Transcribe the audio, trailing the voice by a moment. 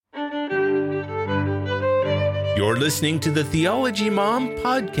You're listening to the Theology Mom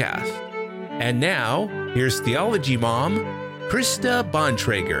podcast. And now, here's Theology Mom, Krista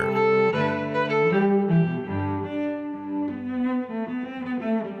Bontrager.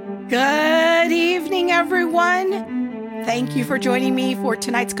 Good evening, everyone. Thank you for joining me for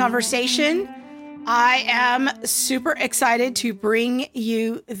tonight's conversation. I am super excited to bring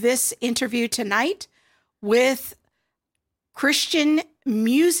you this interview tonight with Christian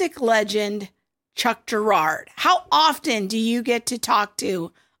music legend Chuck Girard. How often do you get to talk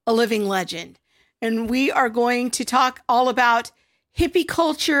to a living legend? And we are going to talk all about hippie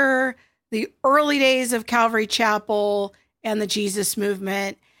culture, the early days of Calvary Chapel, and the Jesus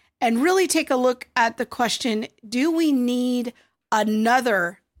movement, and really take a look at the question, do we need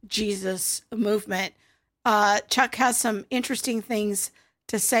another Jesus movement? Chuck has some interesting things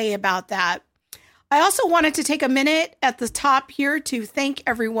to say about that. I also wanted to take a minute at the top here to thank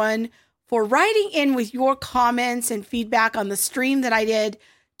everyone for writing in with your comments and feedback on the stream that I did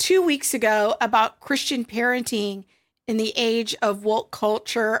 2 weeks ago about Christian parenting in the age of woke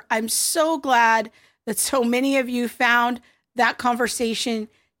culture. I'm so glad that so many of you found that conversation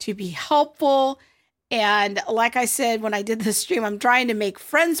to be helpful. And like I said, when I did this stream, I'm trying to make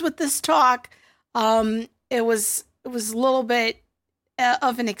friends with this talk. It was a little bit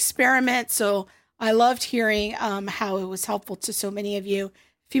of an experiment. So I loved hearing how it was helpful to so many of you.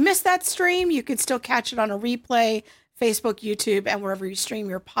 If you missed that stream, you can still catch it on a replay, Facebook, YouTube, and wherever you stream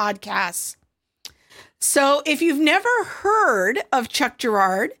your podcasts. So if you've never heard of Chuck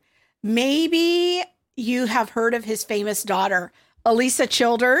Girard, maybe you have heard of his famous daughter, Alisa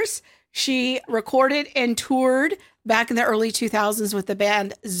Childers. She recorded and toured back in the early 2000s with the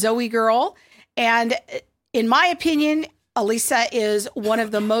band Zoe Girl. And in my opinion, Alisa is one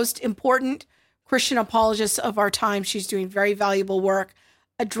of the most important Christian apologists of our time. She's doing very valuable work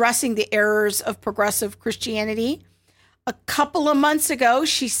addressing the errors of progressive Christianity. A couple of months ago,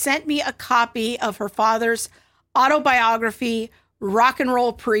 she sent me a copy of her father's autobiography, Rock and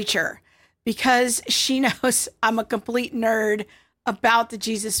Roll Preacher, because she knows I'm a complete nerd about the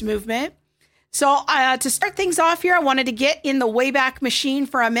Jesus movement. So to start things off here, I wanted to get in the Wayback Machine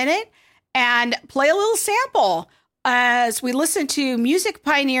for a minute and play a little sample as we listen to music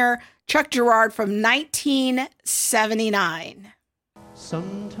pioneer Chuck Girard from 1979.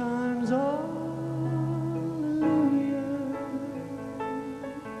 Sometimes hallelujah,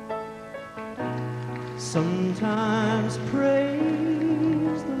 sometimes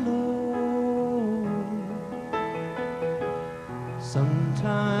praise the Lord,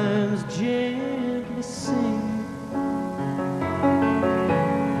 sometimes gently sing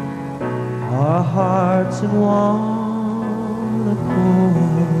our hearts in one accord.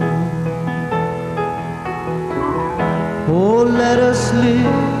 Oh, let us lift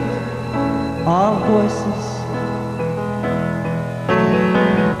our voices,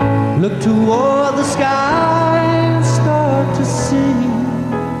 look toward the sky and start to sing.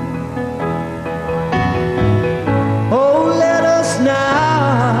 Oh, let us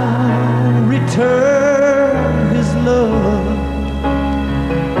now return his love.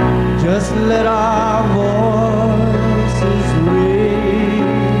 Just let our voices ring.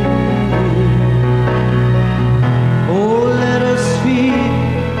 Oh, let us feel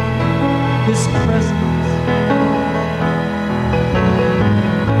his presence.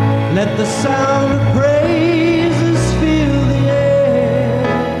 Let the sound of praises fill the air.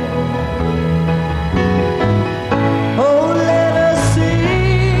 Oh, let us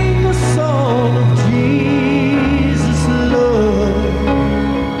sing the song of Jesus' love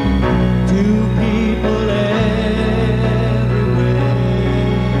to people everywhere.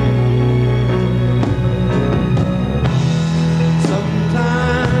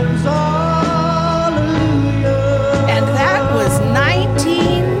 Sometimes hallelujah. And that was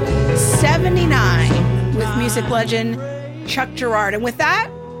 1979 with music legend Chuck Girard. And with that,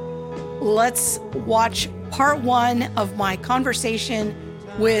 let's watch part one of my conversation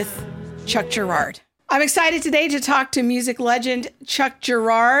with Chuck Girard. I'm excited today to talk to music legend Chuck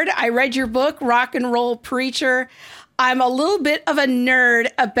Girard. I read your book, Rock and Roll Preacher. I'm a little bit of a nerd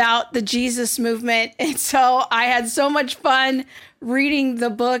about the Jesus movement, and so I had so much fun reading the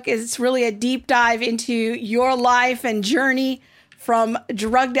book. It's really a deep dive into your life and journey from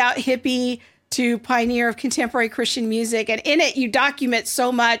drugged out hippie to pioneer of contemporary Christian music. And in it, you document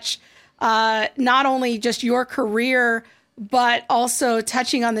so much, not only just your career, but also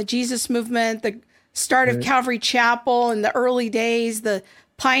touching on the Jesus movement, the start of Calvary Chapel in the early days, the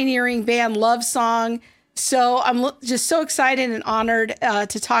pioneering band Love Song. So I'm just so excited and honored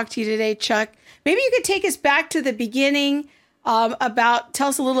to talk to you today, Chuck. Maybe you could take us back to the beginning. tell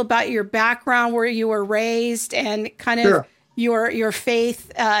us a little about your background, where you were raised, and kind of Sure. your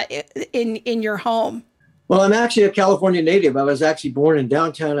faith in your home. Well, I'm actually a California native. I was actually born in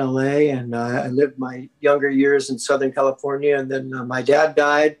downtown LA, and I lived my younger years in Southern California. And then my dad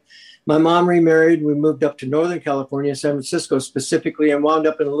died. My mom remarried. We moved up to Northern California, San Francisco specifically, and wound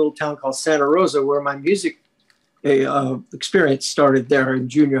up in a little town called Santa Rosa, where my music experience started there in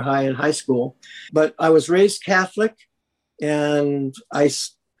junior high and high school. But I was raised Catholic, and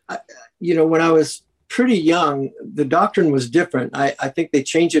when I was pretty young, the doctrine was different. I think they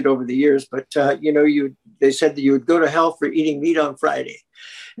changed it over the years, but they said that you would go to hell for eating meat on Friday.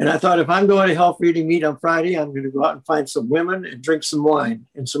 And I thought, if I'm going to hell for eating meat on Friday, I'm going to go out and find some women and drink some wine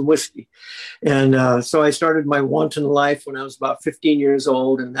and some whiskey. And so I started my wanton life when I was about 15 years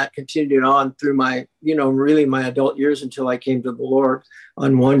old. And that continued on through my, really my adult years until I came to the Lord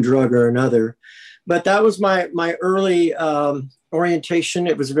on one drug or another. But that was my early orientation.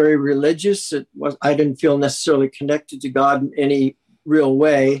 It was very religious. I didn't feel necessarily connected to God in any real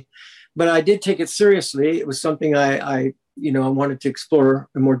way, but I did take it seriously. It was something I wanted to explore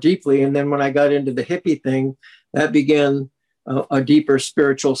more deeply. And then when I got into the hippie thing, that began a deeper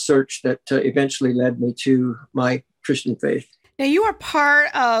spiritual search that eventually led me to my Christian faith. Now, you are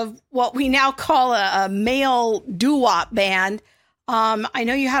part of what we now call a male doo-wop band. I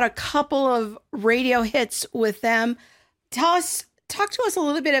know you had a couple of radio hits with them. Talk to us a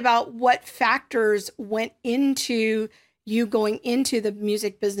little bit about what factors went into you going into the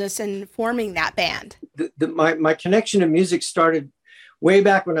music business and forming that band. My connection to music started way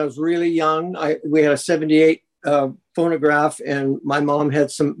back when I was really young. We had a 78 phonograph, and my mom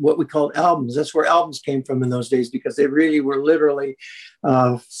had some what we called albums. That's where albums came from in those days, because they really were literally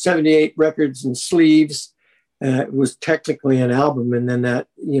 78 records and sleeves. It was technically an album, and then that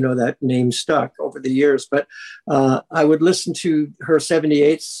name stuck over the years. But I would listen to her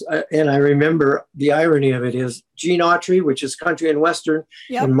 78s, and I remember the irony of it is Gene Autry, which is country and western,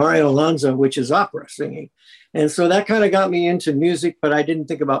 yep, and Mario Lanza, which is opera singing. And so that kind of got me into music, but I didn't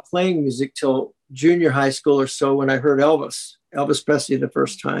think about playing music till junior high school or so, when I heard Elvis Presley the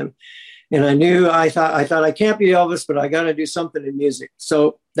first time. And I thought I can't be Elvis, but I got to do something in music.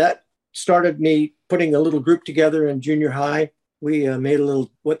 So that started me putting a little group together in junior high. We made a little,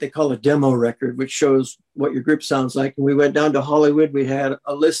 what they call a demo record, which shows what your group sounds like. And we went down to Hollywood. We had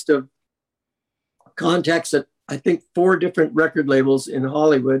a list of contacts at, I think, 4 different record labels in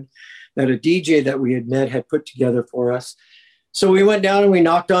Hollywood that a DJ that we had met had put together for us. So we went down and we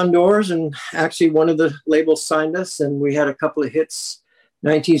knocked on doors, and actually one of the labels signed us, and we had a couple of hits.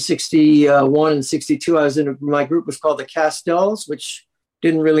 1961 and 62, my group was called the Castells, which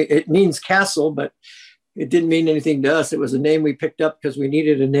it means castle, but it didn't mean anything to us. It was a name we picked up because we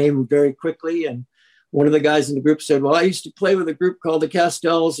needed a name very quickly. And one of the guys in the group said, well, I used to play with a group called the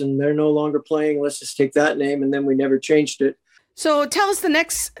Castells, and they're no longer playing. Let's just take that name. And then we never changed it. So tell us the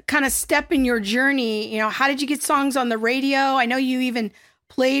next kind of step in your journey. How did you get songs on the radio? I know you even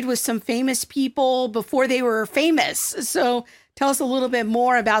played with some famous people before they were famous. So tell us a little bit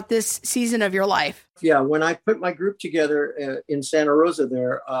more about this season of your life. Yeah, when I put my group together in Santa Rosa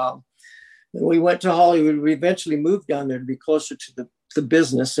there, we went to Hollywood. We eventually moved down there to be closer to the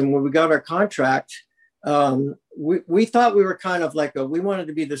business. And when we got our contract, we thought we were kind of like we wanted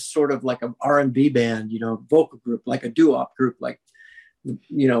to be this sort of like an R&B band, vocal group, like a doo-wop group,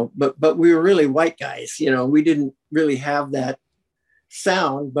 but we were really white guys. We didn't really have that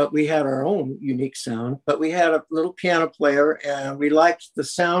sound, but we had our own unique sound. But we had a little piano player, and we liked the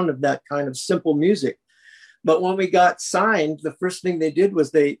sound of that kind of simple music. But when we got signed, the first thing they did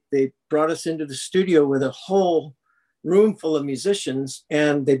was they brought us into the studio with a whole room full of musicians,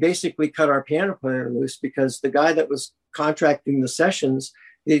 and they basically cut our piano player loose, because the guy that was contracting the sessions,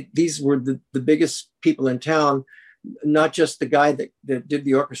 these were the biggest people in town, not just the guy that did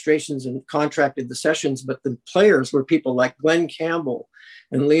the orchestrations and contracted the sessions, but the players were people like Glenn Campbell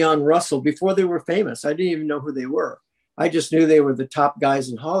and Leon Russell before they were famous. I didn't even know who they were. I just knew they were the top guys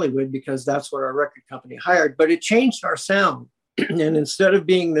in Hollywood because that's what our record company hired. But it changed our sound. And instead of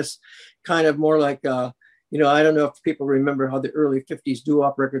being this kind of more like, I don't know if people remember how the early 50s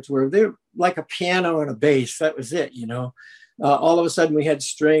doo-wop records were. They were like a piano and a bass. That was it, all of a sudden we had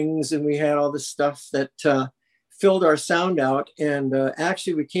strings and we had all this stuff that filled our sound out. And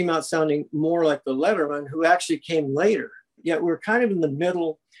actually we came out sounding more like the Letterman, who actually came later. Yet we're kind of in the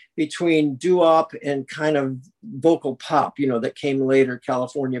middle between doo-wop and kind of vocal pop, that came later,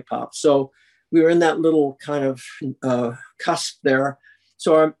 California pop. So we were in that little kind of cusp there.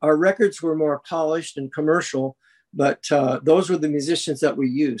 So our records were more polished and commercial, but those were the musicians that we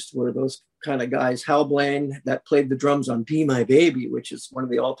used, were those kind of guys, Hal Blaine, that played the drums on Be My Baby, which is one of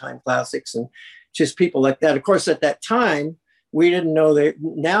the all-time classics, and just people like that. Of course, at that time, we didn't know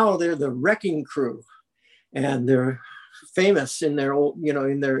now they're the Wrecking Crew, and they're famous in their old,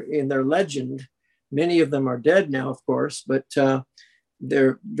 in their legend. Many of them are dead now, of course, but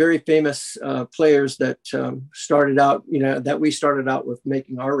they're very famous players that started out, that we started out with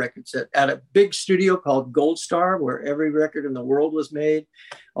making our records at a big studio called Gold Star, where every record in the world was made.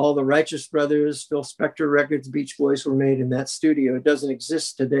 All the Righteous Brothers, Phil Spector records, Beach Boys were made in that studio. It doesn't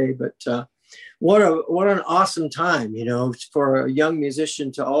exist today, but what an awesome time, for a young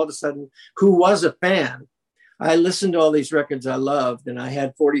musician to all of a sudden, who was a fan. I listened to all these records I loved, and I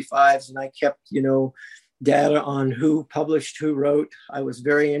had 45s, and I kept, data on who published, who wrote. I was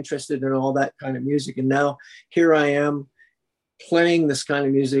very interested in all that kind of music. And now here I am playing this kind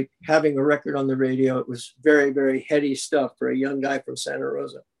of music, having a record on the radio. It was very, very heady stuff for a young guy from Santa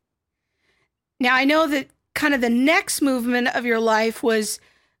Rosa. Now, I know that kind of the next movement of your life was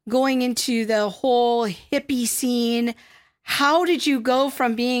going into the whole hippie scene. How did you go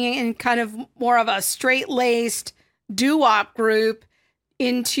from being in kind of more of a straight-laced doo-wop group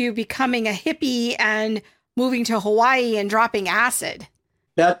into becoming a hippie and moving to Hawaii and dropping acid?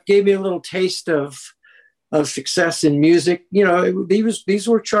 That gave me a little taste of success in music. These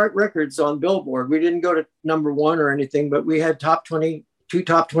were chart records on Billboard. We didn't go to number one or anything, but we had two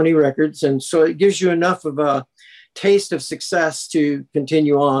top 20 records. And so it gives you enough of a taste of success to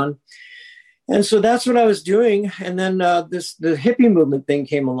continue on. And so that's what I was doing. And then the hippie movement thing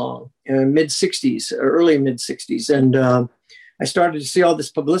came along in early mid 60s. And I started to see all this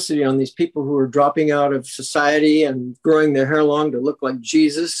publicity on these people who were dropping out of society and growing their hair long to look like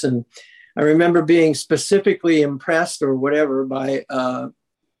Jesus. And I remember being specifically impressed or whatever by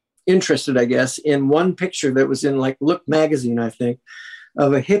interested, I guess, in one picture that was in like Look magazine, I think,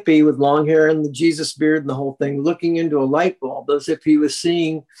 of a hippie with long hair and the Jesus beard and the whole thing, looking into a light bulb as if he was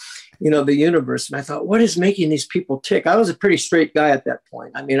seeing, the universe. And I thought, what is making these people tick? I was a pretty straight guy at that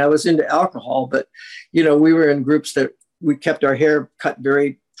point. I mean, I was into alcohol, but, we were in groups that we kept our hair cut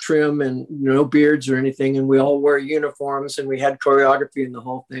very trim and no beards or anything. And we all wore uniforms and we had choreography and the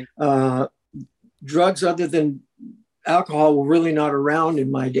whole thing. Drugs other than alcohol were really not around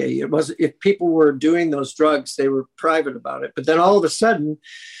in my day. It was, if people were doing those drugs, they were private about it. But then all of a sudden,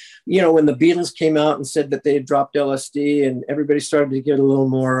 when the Beatles came out and said that they had dropped LSD and everybody started to get a little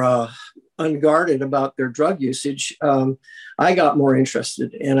more unguarded about their drug usage, I got more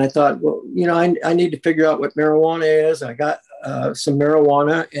interested. And I thought, well, I need to figure out what marijuana is. I got some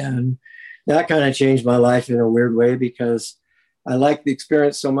marijuana, and that kind of changed my life in a weird way because I liked the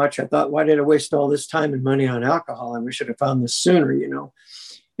experience so much. I thought, why did I waste all this time and money on alcohol? And we should have found this sooner,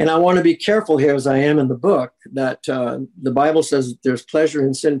 And I want to be careful here, as I am in the book, that the Bible says that there's pleasure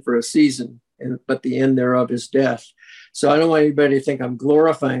in sin for a season, but the end thereof is death. So I don't want anybody to think I'm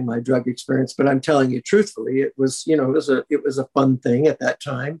glorifying my drug experience, but I'm telling you truthfully, it was a fun thing at that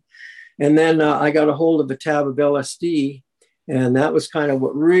time. And then I got a hold of a tab of LSD, and that was kind of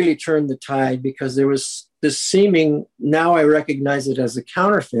what really turned the tide, because there was this seeming, now I recognize it as a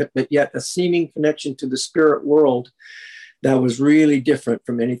counterfeit, but yet a seeming connection to the spirit world that was really different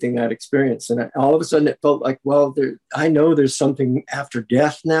from anything I'd experienced. And all of a sudden it felt like, well, I know there's something after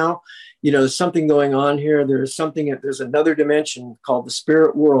death now. There's something going on here. There's another dimension called the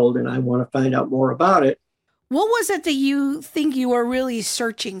spirit world, and I want to find out more about it. What was it that you think you were really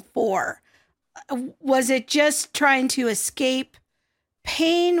searching for? Was it just trying to escape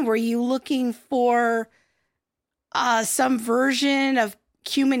pain? Were you looking for some version of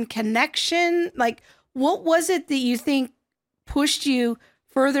human connection? Like, what was it that you think pushed you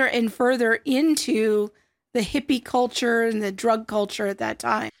further and further into the hippie culture and the drug culture at that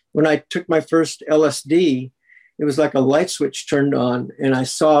time? When I took my first LSD, it was like a light switch turned on, and I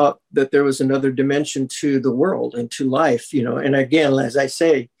saw that there was another dimension to the world and to life, And again, as I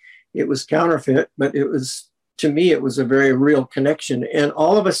say, it was counterfeit, but to me, it was a very real connection. And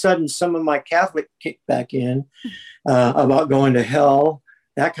all of a sudden, some of my Catholic kicked back in about going to hell,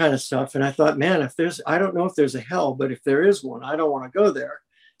 that kind of stuff. And I thought, man, I don't know if there's a hell, but if there is one, I don't want to go there.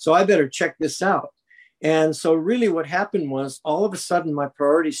 So I better check this out. And so really what happened was all of a sudden my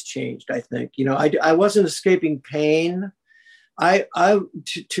priorities changed, I think. I wasn't escaping pain.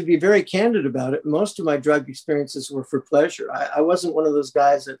 To be very candid about it, most of my drug experiences were for pleasure. I wasn't one of those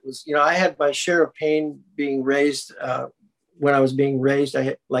guys that was, I had my share of pain being raised. When I was being raised, I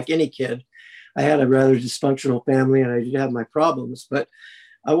had, like any kid, I had a rather dysfunctional family and I did have my problems, but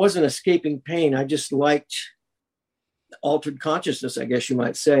I wasn't escaping pain. I just liked altered consciousness, I guess you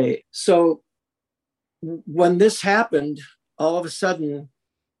might say. So when this happened, all of a sudden,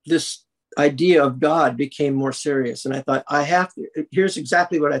 this idea of God became more serious. And I thought, here's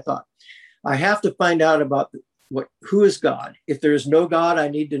exactly what I thought. I have to find out about who is God. If there is no God, I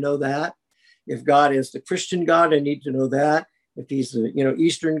need to know that. If God is the Christian God, I need to know that. If he's the,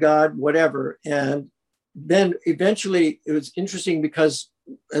 Eastern God, whatever. And then eventually it was interesting because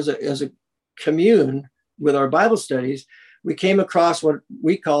as a commune with our Bible studies, we came across what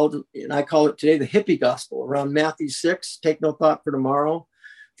we called, and I call it today, the hippie gospel around Matthew 6, take no thought for tomorrow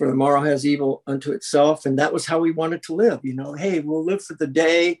has evil unto itself. And that was how we wanted to live. Hey, we'll live for the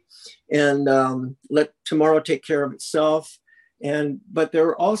day and let tomorrow take care of itself. But there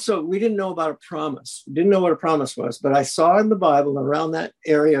were also, we didn't know about a promise. We didn't know what a promise was, but I saw in the Bible around that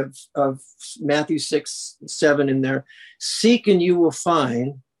area of Matthew 6, 7 in there, seek and you will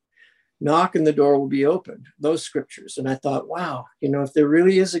find, knock and the door will be opened, those scriptures. And I thought, wow, if there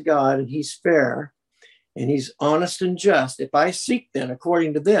really is a God and he's fair and he's honest and just, if I seek then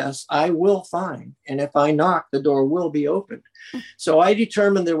according to this, I will find. And if I knock, the door will be opened. So I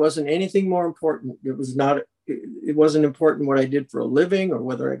determined there wasn't anything more important. It wasn't important what I did for a living or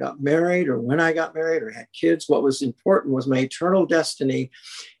whether I got married or when I got married or had kids. What was important was my eternal destiny.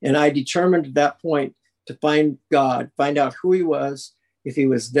 And I determined at that point to find God, find out who he was. If he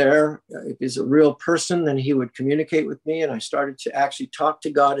was there, if he's a real person, then he would communicate with me. And I started to actually talk to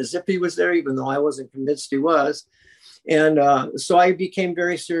God as if he was there, even though I wasn't convinced he was. And so I became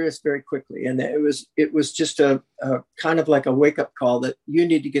very serious very quickly. And it was just a kind of like a wake-up call that you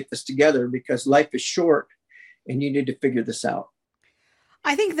need to get this together because life is short and you need to figure this out.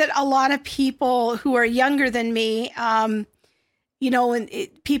 I think that a lot of people who are younger than me,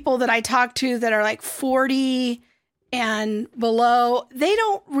 people that I talk to that are like 40 and below, they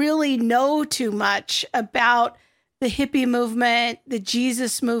don't really know too much about the hippie movement, the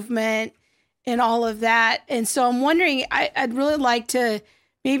Jesus movement, and all of that. And so I'm wondering, I'd really like to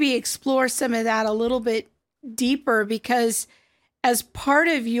maybe explore some of that a little bit deeper, because as part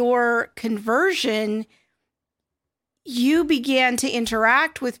of your conversion, you began to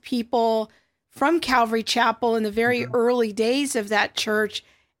interact with people from Calvary Chapel in the very early days of that church.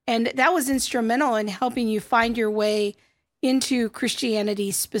 And that was instrumental in helping you find your way into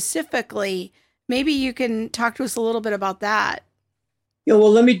Christianity specifically. Maybe you can talk to us a little bit about that. Yeah,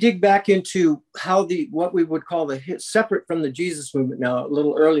 well, let me dig back into how what we would call separate from the Jesus movement now, a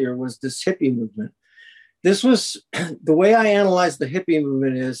little earlier, was this hippie movement. This was, the way I analyzed the hippie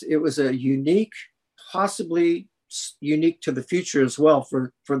movement is it was a unique, possibly unique to the future as well,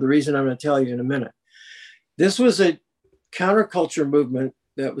 for the reason I'm going to tell you in a minute. This was a counterculture movement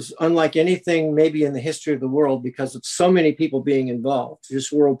that was unlike anything maybe in the history of the world because of so many people being involved,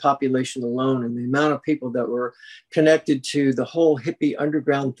 just world population alone, and the amount of people that were connected to the whole hippie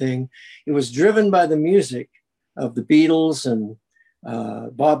underground thing. It was driven by the music of the Beatles and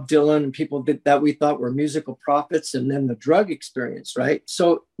Bob Dylan and people that we thought were musical prophets, and then the drug experience, right?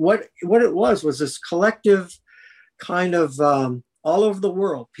 So what it was this collective kind of all over the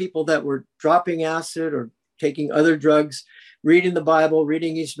world, people that were dropping acid or taking other drugs, reading the Bible,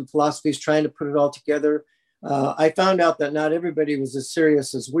 reading Eastern philosophies, trying to put it all together. I found out that not everybody was as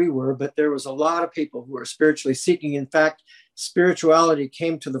serious as we were, but there was a lot of people who were spiritually seeking. In fact, spirituality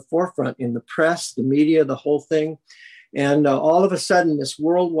came to the forefront in the press, the media, the whole thing. And all of a sudden, this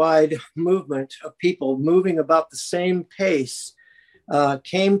worldwide movement of people moving about the same pace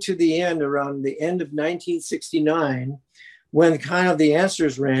came to the end around the end of 1969, when kind of the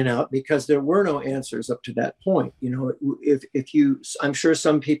answers ran out, because there were no answers up to that point. I'm sure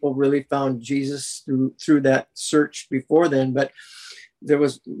some people really found Jesus through that search before then, but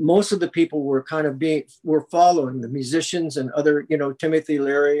most of the people were kind of were following the musicians and other, Timothy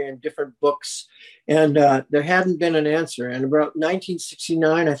Leary and different books. And there hadn't been an answer. And about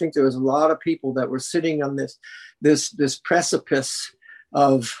 1969, I think there was a lot of people that were sitting on this precipice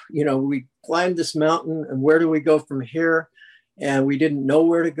of, we climbed this mountain and where do we go from here? And we didn't know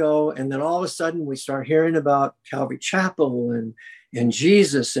where to go. And then all of a sudden we start hearing about Calvary Chapel and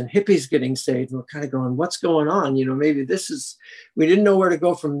Jesus and hippies getting saved. And we're kind of going, what's going on? Maybe we didn't know where to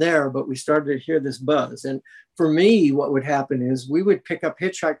go from there, but we started to hear this buzz. And for me, what would happen is we would pick up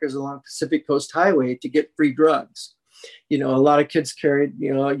hitchhikers along Pacific Coast Highway to get free drugs. A lot of kids carried,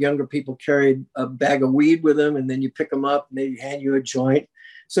 younger people carried a bag of weed with them, and then you pick them up and they hand you a joint.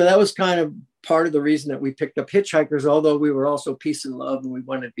 So that was kind of part of the reason that we picked up hitchhikers, although we were also peace and love and we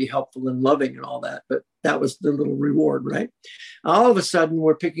wanted to be helpful and loving and all that. But that was the little reward, right? All of a sudden,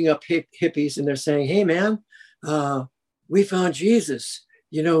 we're picking up hippies and they're saying, hey, man, we found Jesus.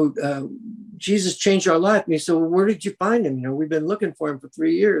 Jesus changed our life. And he said, well, where did you find him? We've been looking for him for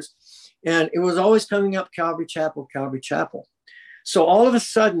 3 years. And it was always coming up Calvary Chapel, Calvary Chapel. So all of a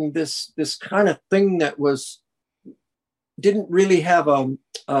sudden, this kind of thing that didn't really have a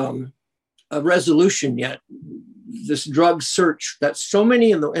resolution yet. This drug search that so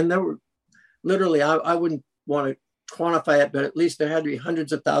many and there were literally, I wouldn't want to quantify it, but at least there had to be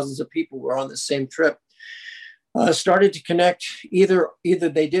hundreds of thousands of people who were on the same trip. Started to connect. Either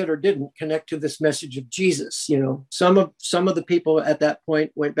they did or didn't connect to this message of Jesus. You know, some of the people at that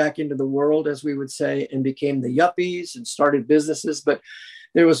point went back into the world, as we would say, and became the yuppies and started businesses. But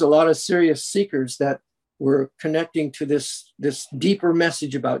there was a lot of serious seekers that were connecting to this deeper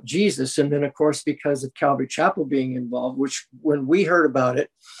message about Jesus. And then, of course, because of Calvary Chapel being involved, which when we heard about it,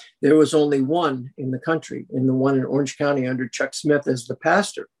 there was only one in the country, and the one in Orange County under Chuck Smith as the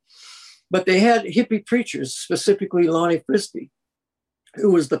pastor. But they had hippie preachers, specifically Lonnie Frisbee,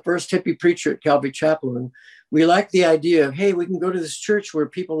 who was the first hippie preacher at Calvary Chapel. And we liked the idea of, hey, we can go to this church where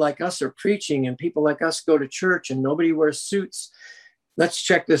people like us are preaching and people like us go to church and nobody wears suits. Let's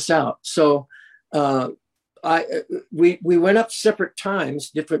check this out. So we went up separate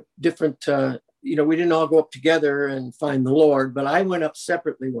times, different. We didn't all go up together and find the Lord, but I went up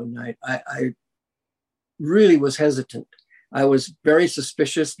separately one night. I really was hesitant. I was very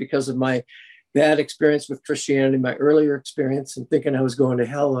suspicious because of my bad experience with Christianity, my earlier experience, and thinking I was going to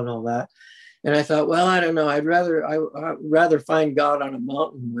hell and all that. And I thought, well, I don't know. I'd rather find God on a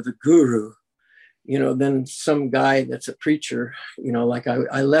mountain with a guru, than some guy that's a preacher. Like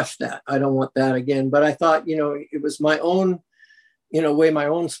I left that. I don't want that again. But I thought, it was my own, my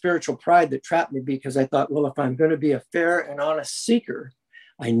own spiritual pride that trapped me, because I thought, well, if I'm going to be a fair and honest seeker,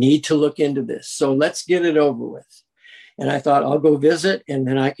 I need to look into this. So let's get it over with. And I thought, I'll go visit, and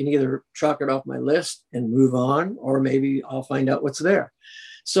then I can either chalk it off my list and move on, or maybe I'll find out what's there.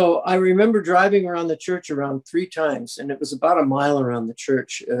 So I remember driving around the church around 3 times, and it was about a mile around the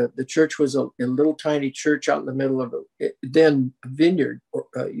church. The church was a little tiny church out in the middle of a vineyard,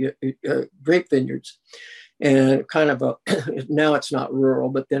 grape vineyards, and kind of now it's not rural,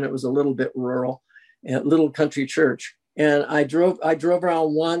 but then it was a little bit rural, a little country church. And I drove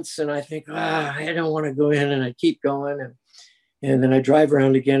around once, and I think, I don't want to go in, and I keep going. And then I drive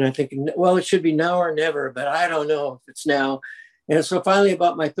around again. I think, well, it should be now or never, but I don't know if it's now. And so finally,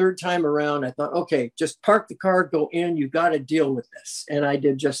 about my 3rd time around, I thought, okay, just park the car, go in. You got to deal with this. And I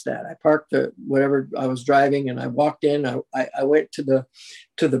did just that. I parked whatever I was driving, and I walked in. I went to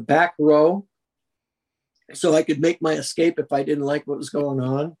the back row so I could make my escape if I didn't like what was going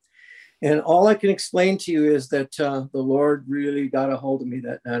on. And all I can explain to you is that the Lord really got a hold of me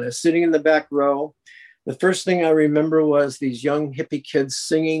that night. I was sitting in the back row. The first thing I remember was these young hippie kids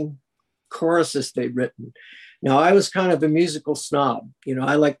singing choruses they'd written. Now, I was kind of a musical snob.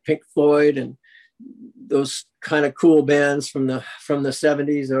 I like Pink Floyd and those kind of cool bands from the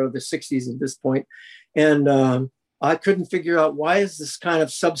 70s or the 60s at this point. And I couldn't figure out, why is this kind of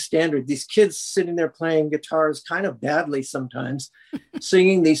substandard? These kids sitting there playing guitars kind of badly sometimes,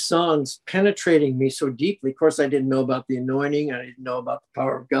 singing these songs, penetrating me so deeply. Of course, I didn't know about the anointing. I didn't know about the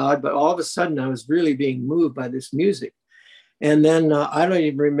power of God. But all of a sudden, I was really being moved by this music. And then I don't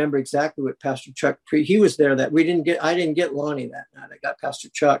even remember exactly what Pastor Chuck he was there that I didn't get Lonnie that night. I got Pastor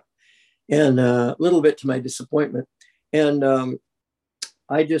Chuck, and a little bit to my disappointment. And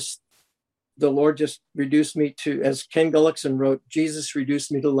the Lord just reduced me to, as Ken Gullickson wrote, Jesus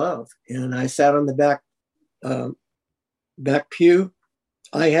reduced me to love. And I sat on the back pew.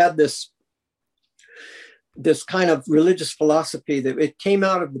 I had this kind of religious philosophy that it came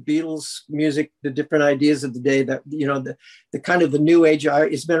out of the Beatles music, the different ideas of the day, that, the kind of the new age,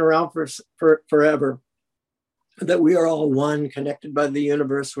 it's been around for forever, that we are all one, connected by the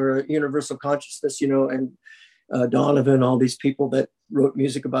universe. We're a universal consciousness, and Donovan, all these people that wrote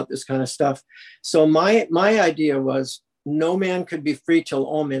music about this kind of stuff. So my idea was, no man could be free till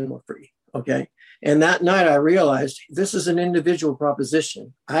all men were free. Okay. And that night I realized this is an individual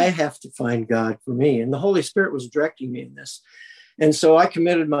proposition. I have to find God for me. And the Holy Spirit was directing me in this. And so I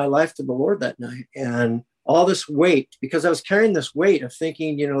committed my life to the Lord that night. And all this weight, because I was carrying this weight of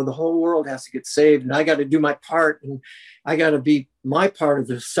thinking, the whole world has to get saved, and I got to do my part, and I got to be my part of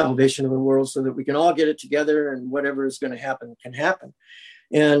the salvation of the world, so that we can all get it together, and whatever is going to happen can happen.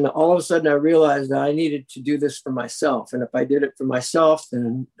 And all of a sudden I realized that I needed to do this for myself. And if I did it for myself,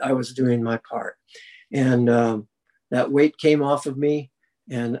 then I was doing my part. And that weight came off of me.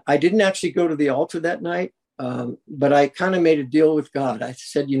 And I didn't actually go to the altar that night. But I kind of made a deal with God. I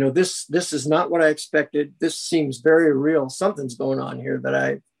said, this is not what I expected. This seems very real. Something's going on here that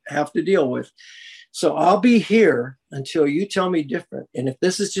I have to deal with. So I'll be here until you tell me different. And if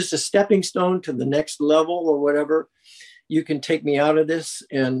this is just a stepping stone to the next level or whatever, you can take me out of this,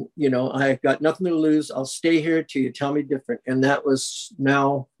 and I've got nothing to lose. I'll stay here till you tell me different. And that was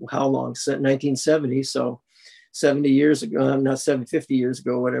now how long? 1970. So 70 years ago, not 50 years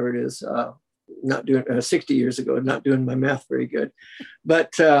ago, whatever it is. Not doing 60 years ago, not doing my math very good.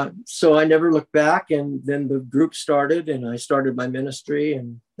 But so I never looked back. And then the group started, and I started my ministry.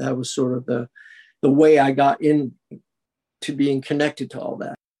 And that was sort of the way I got into being connected to all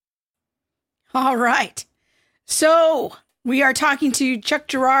that. All right. So we are talking to Chuck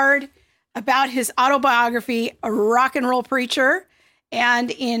Girard about his autobiography, A Rock and Roll Preacher.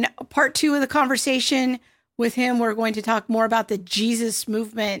 And in part 2 of the conversation with him, we're going to talk more about the Jesus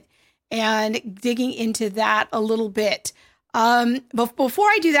movement and digging into that a little bit. But before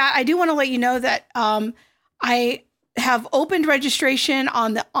I do that, I do want to let you know that I have opened registration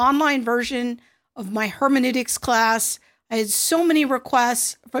on the online version of my hermeneutics class. I had so many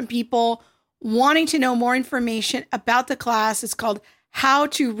requests from people wanting to know more information about the class. It's called How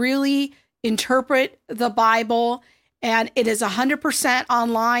to Really Interpret the Bible, and it is 100%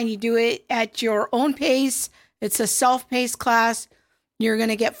 online. You do it at your own pace. It's a self-paced class. You're going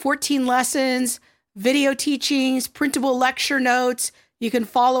to get 14 lessons, video teachings, printable lecture notes. You can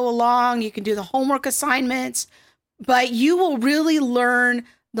follow along. You can do the homework assignments, but you will really learn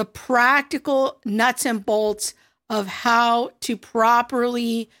the practical nuts and bolts of how to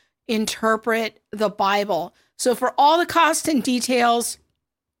properly interpret the Bible. So for all the costs and details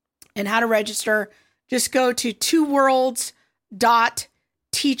and how to register, just go to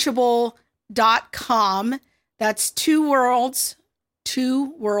twoworlds.teachable.com. That's two worlds,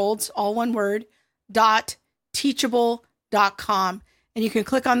 all one word, .teachable.com. And you can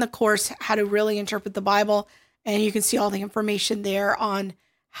click on the course, How to Really Interpret the Bible, and you can see all the information there on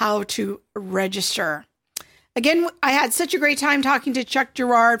how to register. Again, I had such a great time talking to Chuck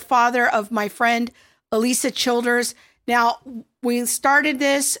Girard, father of my friend Alisa Childers. Now, we started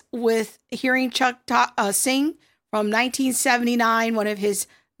this with hearing Chuck sing from 1979, one of his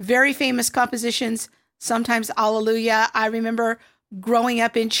very famous compositions, Sometimes Alleluia. I remember growing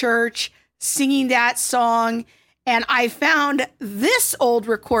up in church, singing that song, and I found this old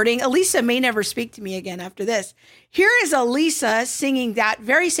recording. Alisa may never speak to me again after this. Here is Alisa singing that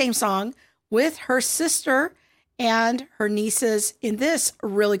very same song with her sister and her nieces in this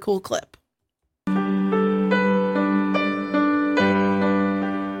really cool clip.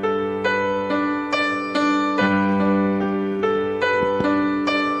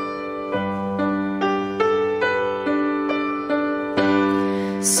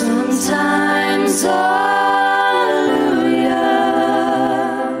 Sometimes hallelujah,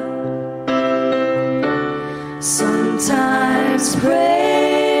 sometimes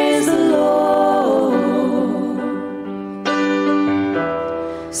praise the Lord,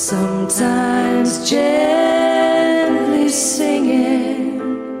 sometimes gently singing,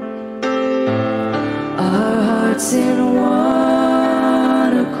 our hearts in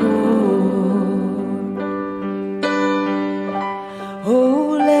one accord.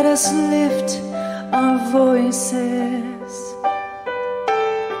 Oh, let us lift our voices,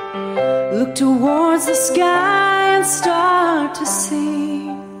 look towards the sky and start to sing.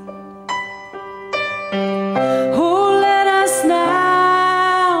 Oh, let us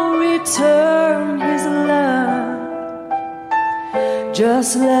now return his love,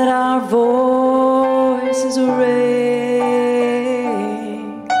 just let our voices ring.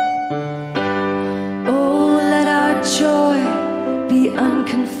 Oh, let our joy be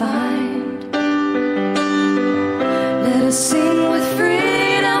unconfined, let us sing with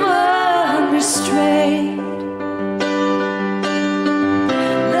freedom unrestrained.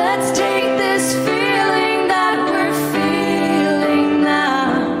 Let's take this feeling that we're feeling now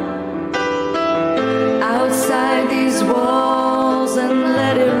outside these walls and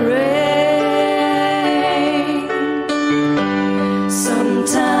let it rain.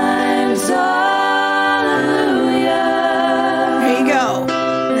 Sometimes There you go.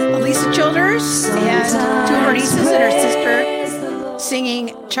 Alisa Childers and two of her nieces and her sister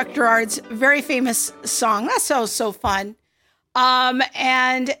singing Chuck Girard's very famous song. That's so fun.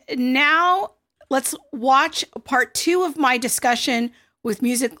 And now let's watch part 2 of my discussion with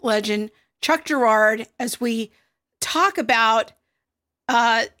music legend Chuck Girard as we talk about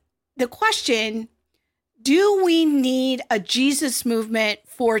the question, do we need a Jesus movement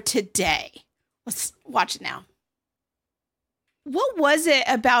for today? Let's watch it now. What was it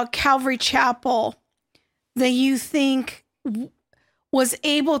about Calvary Chapel that you think was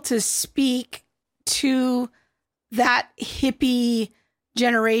able to speak to that hippie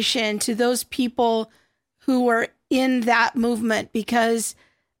generation, to those people who were in that movement? Because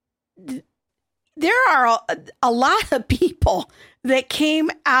there are a lot of people that came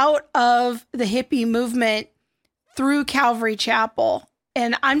out of the hippie movement through Calvary Chapel.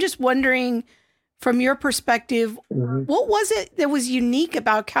 And I'm just wondering, from your perspective, what was it that was unique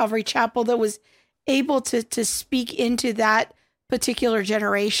about Calvary Chapel that was able to speak into that particular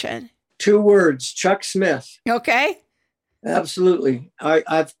generation? 2 words, Chuck Smith. Okay. Absolutely.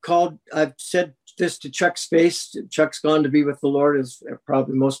 I've said this to Chuck's face. Chuck's gone to be with the Lord, as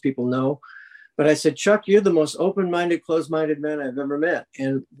probably most people know. But I said, Chuck, you're the most open-minded, closed-minded man I've ever met.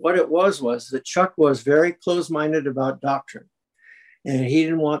 And what it was that Chuck was very closed-minded about doctrine. And he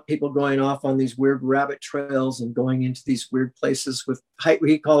didn't want people going off on these weird rabbit trails and going into these weird places with,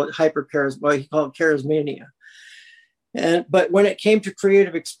 he called it charismania. But when it came to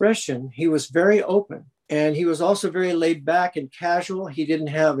creative expression, he was very open. And he was also very laid back and casual. He didn't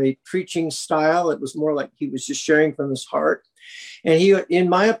have a preaching style. It was more like he was just sharing from his heart. And he, in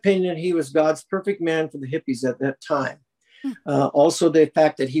my opinion, he was God's perfect man for the hippies at that time. Also, the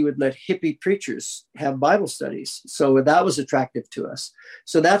fact that he would let hippie preachers have Bible studies. So that was attractive to us.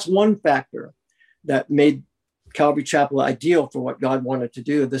 So that's one factor that made Calvary Chapel ideal for what God wanted to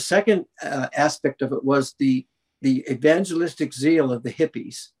do. The second aspect of it was the evangelistic zeal of the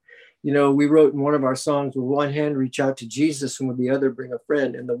hippies. You know, we wrote in one of our songs, with one hand reach out to Jesus and with the other bring a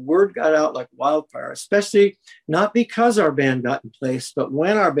friend. And the word got out like wildfire, especially not because our band got in place, but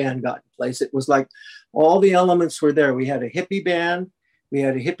when our band got in place, it was like all the elements were there. We had a hippie band, we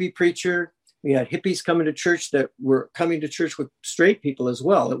had a hippie preacher, we had hippies coming to church that were coming to church with straight people as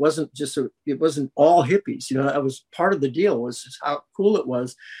well. It wasn't all hippies. You know, that was part of the deal, was how cool it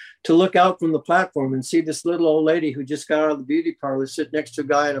was to look out from the platform and see this little old lady who just got out of the beauty parlor sit next to a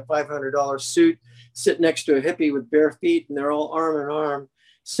guy in a $500 suit, sit next to a hippie with bare feet, and they're all arm in arm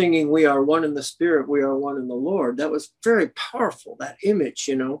singing, "We are one in the Spirit, we are one in the Lord." That was very powerful, that image,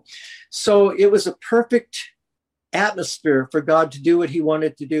 you know. So it was a perfect atmosphere for God to do what he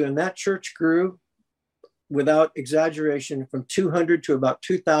wanted to do. And that church grew, without exaggeration, from 200 to about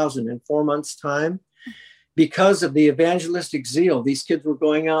 2,000 in 4 months' time. Because of the evangelistic zeal, these kids were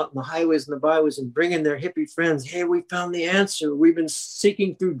going out in the highways and the byways and bringing their hippie friends. Hey, we found the answer. We've been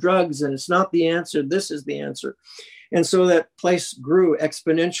seeking through drugs and it's not the answer. This is the answer. And so that place grew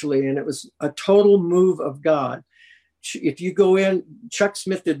exponentially, and it was a total move of God. If you go in, Chuck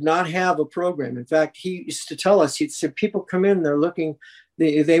Smith did not have a program. In fact, he used to tell us, he'd say, people come in, they're looking,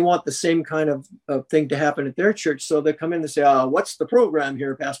 they want the same kind of thing to happen at their church. So they come in and say, what's the program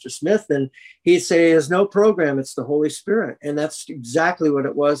here, Pastor Smith? And he'd say, there's no program, it's the Holy Spirit. And that's exactly what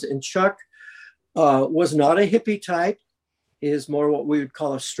it was. And Chuck was not a hippie type. He is more what we would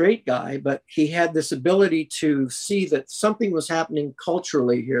call a straight guy, but he had this ability to see that something was happening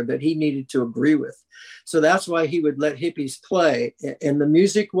culturally here that he needed to agree with. So that's why he would let hippies play. And the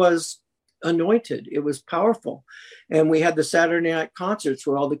music was anointed. It was powerful. And we had the Saturday night concerts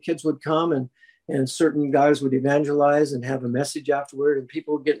where all the kids would come and certain guys would evangelize and have a message afterward, and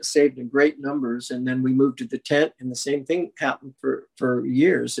people would get saved in great numbers. And then we moved to the tent, and the same thing happened for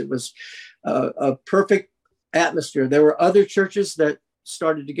years. It was a perfect atmosphere. There were other churches that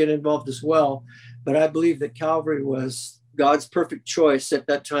started to get involved as well, but I believe that Calvary was God's perfect choice at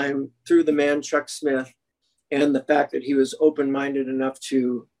that time through the man Chuck Smith, and the fact that he was open-minded enough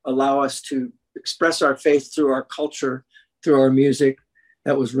to allow us to express our faith through our culture, through our music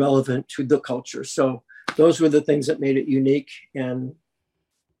that was relevant to the culture. So those were the things that made it unique and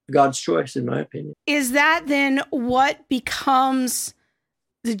God's choice, in my opinion. Is that then what becomes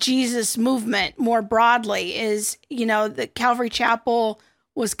the Jesus movement more broadly? Is, you know, the Calvary Chapel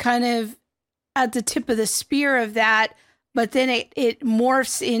was kind of at the tip of the spear of that, but then it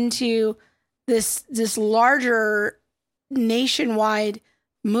morphs into this larger nationwide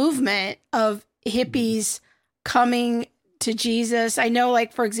movement of hippies coming to Jesus. I know,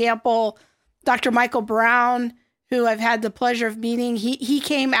 like, for example, Dr. Michael Brown, who I've had the pleasure of meeting, he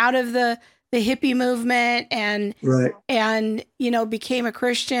came out of the hippie movement and right. and you know, became a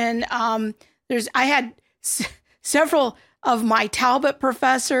Christian. I had several of my Talbot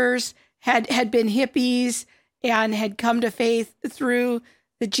professors had been hippies and had come to faith through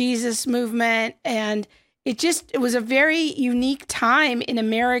the Jesus movement, and it was a very unique time in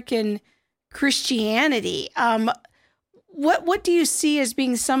American Christianity. What do you see as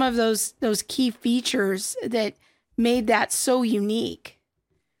being some of those key features that made that so unique?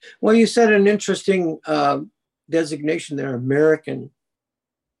 Well, you said an interesting designation there, American.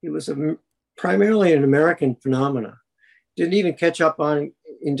 It was primarily an American phenomena. Didn't even catch up on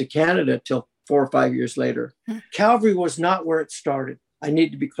into Canada till 4 or 5 years later. Calvary was not where it started. I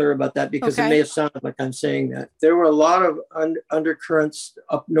need to be clear about that because Okay. it may have sounded like I'm saying that. There were a lot of undercurrents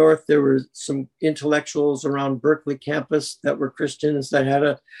up north. There were some intellectuals around Berkeley campus that were Christians that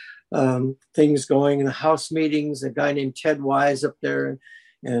had things going in the house meetings. A guy named Ted Wise up there,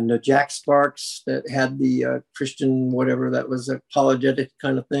 and Jack Sparks that had the Christian whatever that was apologetic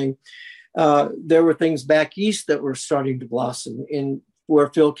kind of thing. There were things back east that were starting to blossom in where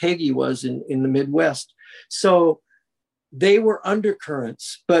Phil Keaggy was in the Midwest. So they were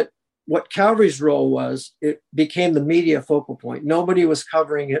undercurrents, but what Calvary's role was, it became the media focal point. Nobody was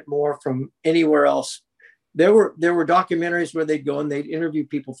covering it more from anywhere else. There were documentaries where they'd go and they'd interview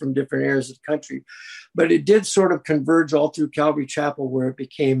people from different areas of the country, but it did sort of converge all through Calvary Chapel where it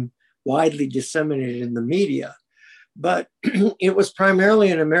became widely disseminated in the media. But it was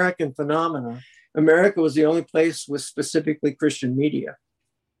primarily an American phenomenon. America was the only place with specifically Christian media.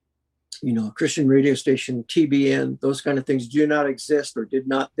 You know, a Christian radio station, TBN, those kind of things do not exist or did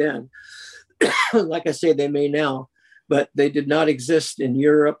not then. Like I say, they may now, but they did not exist in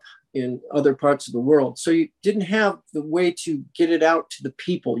Europe, in other parts of the world. So you didn't have the way to get it out to the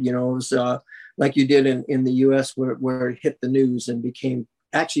people. You know, it was like you did in the US where it hit the news and became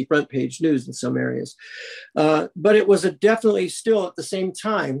actually front page news in some areas. But it was definitely still at the same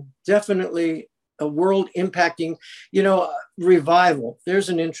time, definitely a world impacting, revival. There's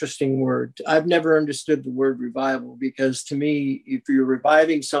an interesting word. I've never understood the word revival because to me, if you're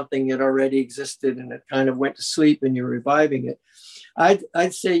reviving something that already existed and it kind of went to sleep and you're reviving it,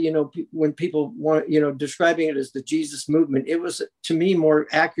 I'd say, when people want, describing it as the Jesus movement, it was to me more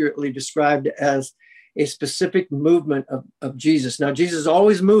accurately described as a specific movement of Jesus. Now, Jesus is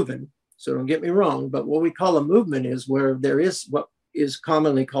always moving, so don't get me wrong, but what we call a movement is where there is what is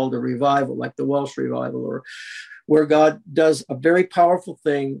commonly called a revival, like the Welsh revival, or where God does a very powerful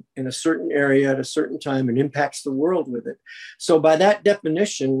thing in a certain area at a certain time and impacts the world with it. So by that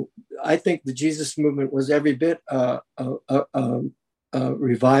definition, I think the Jesus movement was every bit a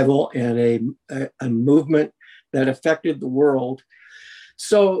revival and a movement that affected the world.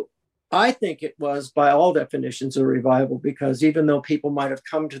 So I think it was, by all definitions, a revival, because even though people might have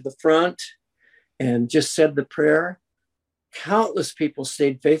come to the front and just said the prayer, countless people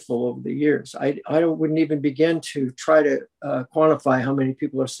stayed faithful over the years. I wouldn't even begin to try to quantify how many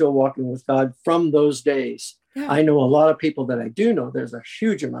people are still walking with God from those days. Yeah. I know a lot of people that I do know. There's a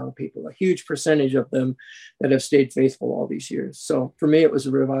huge amount of people, a huge percentage of them that have stayed faithful all these years. So for me, it was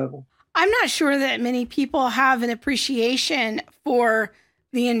a revival. I'm not sure that many people have an appreciation for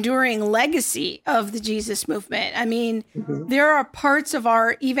the enduring legacy of the Jesus movement. I mean, there are parts of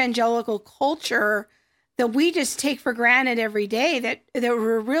our evangelical culture that we just take for granted every day that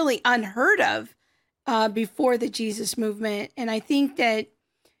were really unheard of before the Jesus movement. And I think that,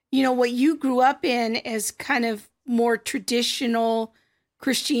 what you grew up in as kind of more traditional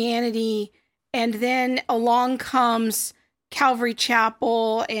Christianity, and then along comes Calvary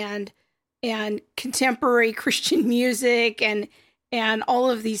Chapel and contemporary Christian music and all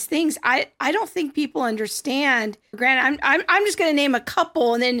of these things. I don't think people understand. Granted, I'm just going to name a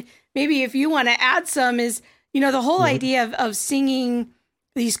couple, and then maybe if you want to add some, is, the whole idea of singing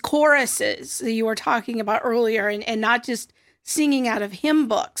these choruses that you were talking about earlier, and not just singing out of hymn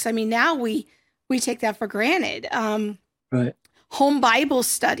books. I mean, now we take that for granted. Right. Home Bible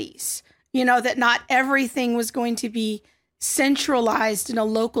studies, that not everything was going to be centralized in a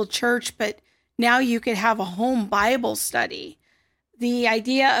local church, but now you could have a home Bible study. The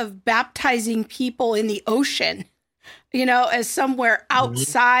idea of baptizing people in the ocean, as somewhere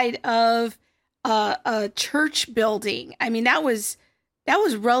outside of a church building. I mean, that was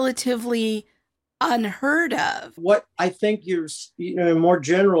relatively unheard of. What I think you're, in a more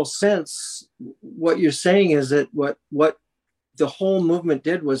general sense, what you're saying is that what the whole movement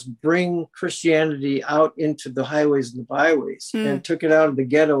did was bring Christianity out into the highways and the byways and took it out of the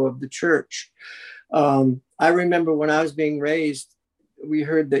ghetto of the church. I remember when I was being raised, we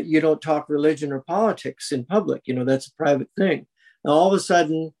heard that you don't talk religion or politics in public. That's a private thing. Now, all of a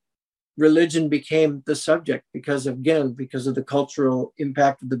sudden, religion became the subject because of the cultural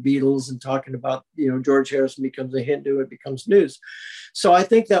impact of the Beatles and talking about, George Harrison becomes a Hindu, it becomes news. So I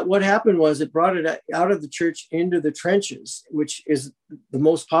think that what happened was it brought it out of the church into the trenches, which is the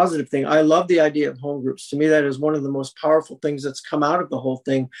most positive thing. I love the idea of home groups. To me, that is one of the most powerful things that's come out of the whole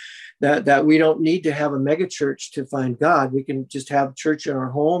thing, that we don't need to have a mega church to find God. We can just have church in our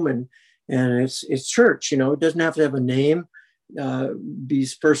home and it's church, it doesn't have to have a name.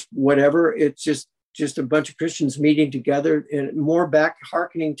 These first whatever, it's just a bunch of Christians meeting together, and more back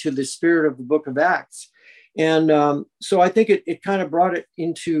hearkening to the spirit of the book of Acts. And so I think it kind of brought it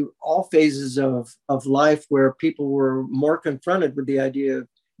into all phases of life where people were more confronted with the idea of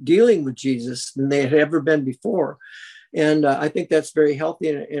dealing with Jesus than they had ever been before. And I think that's very healthy.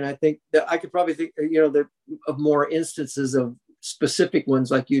 And I think that I could probably think, of more instances of specific ones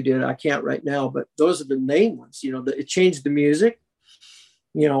like you did. I can't right now, but those are the main ones. It changed the music.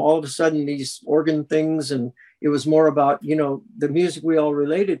 All of a sudden these organ things, and it was more about the music we all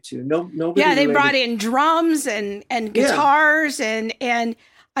related to. Nobody. Yeah, they brought in drums and guitars, and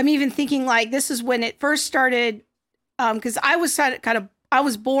I'm even thinking like this is when it first started, because I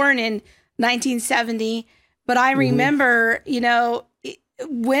was born in 1970, but I remember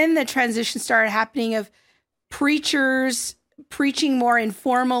when the transition started happening of preachers preaching more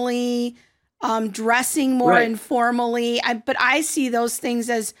informally, dressing more informally. But I see those things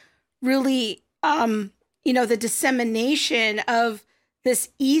as really, the dissemination of this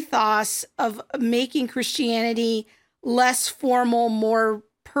ethos of making Christianity less formal, more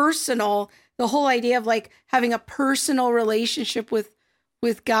personal. The whole idea of like having a personal relationship with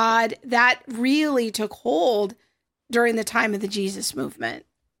God, that really took hold during the time of the Jesus movement.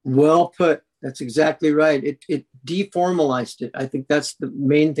 Well put. That's exactly right. It deformalized it. I think that's the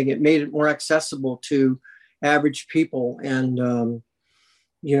main thing. It made it more accessible to average people, and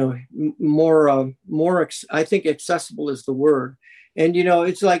more. I think accessible is the word. And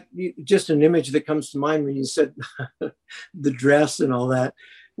it's like just an image that comes to mind when you said the dress and all that.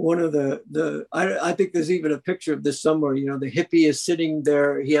 One of I think there's even a picture of this somewhere. The hippie is sitting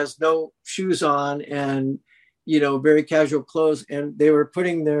there. He has no shoes on and very casual clothes, and they were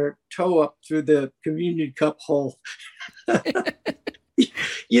putting their toe up through the communion cup hole.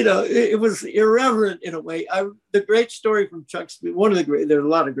 It was irreverent in a way. The great story from Chuck's, there are a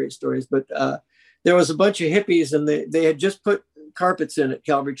lot of great stories, but there was a bunch of hippies, and they had just put carpets in at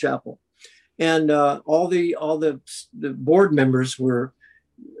Calvary Chapel, and all the board members were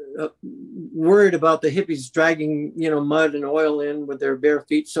worried about the hippies dragging mud and oil in with their bare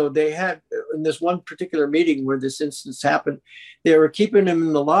feet. So they had, in this one particular meeting where this instance happened, they were keeping them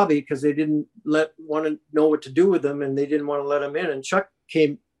in the lobby because they didn't want to know what to do with them, and they didn't want to let them in. And Chuck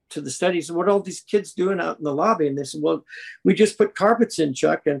came to the study. He said, "What are all these kids doing out in the lobby?" And they said, "Well, we just put carpets in,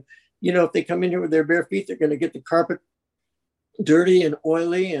 Chuck, and if they come in here with their bare feet, they're going to get the carpet dirty and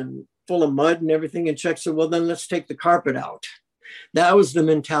oily and full of mud and everything." And Chuck said, "Well, then let's take the carpet out." That was the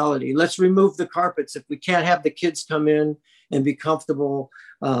mentality. Let's remove the carpets. If we can't have the kids come in and be comfortable,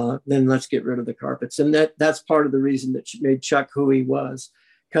 then let's get rid of the carpets. And that's part of the reason that made Chuck who he was,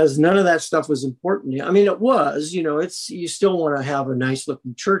 because none of that stuff was important. I mean, it was, you still want to have a nice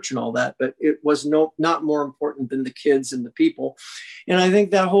looking church and all that, but it was not more important than the kids and the people. And I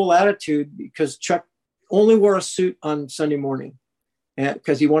think that whole attitude, because Chuck only wore a suit on Sunday morning,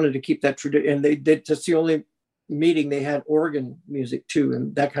 because he wanted to keep that tradition. And that's the only meeting they had organ music too,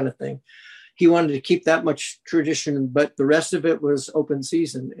 and that kind of thing. He wanted to keep that much tradition, but the rest of it was open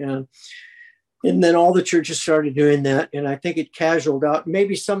season. And then all the churches started doing that. And I think it casualed out,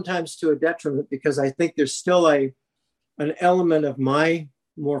 maybe sometimes to a detriment, because I think there's still an element of my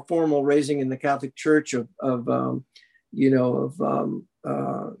more formal raising in the Catholic Church of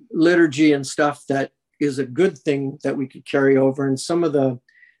liturgy and stuff that is a good thing that we could carry over. And some of the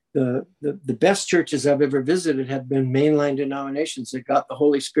best churches I've ever visited have been mainline denominations that got the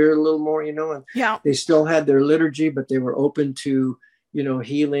Holy Spirit a little more, and they still had their liturgy, but they were open to,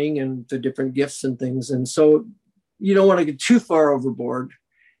 healing and the different gifts and things. And so you don't want to get too far overboard.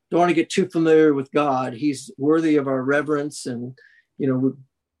 Don't want to get too familiar with God. He's worthy of our reverence. And,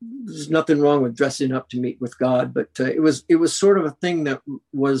 there's nothing wrong with dressing up to meet with God, but it was sort of a thing that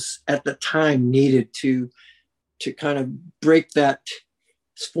was at the time needed to kind of break that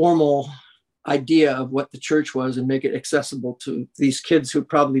formal idea of what the church was and make it accessible to these kids who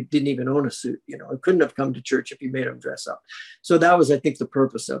probably didn't even own a suit, and couldn't have come to church if you made them dress up. So that was, I think, the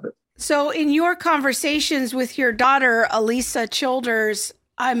purpose of it. So in your conversations with your daughter, Elisa Childers,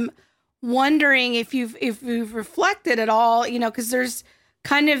 I'm wondering if you've reflected at all, because there's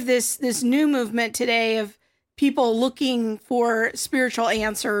kind of this new movement today of people looking for spiritual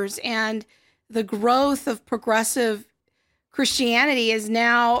answers, and the growth of progressive Christianity is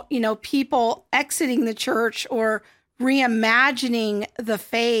now, people exiting the church or reimagining the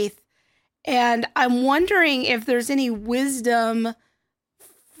faith. And I'm wondering if there's any wisdom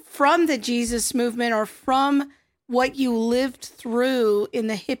from the Jesus movement or from what you lived through in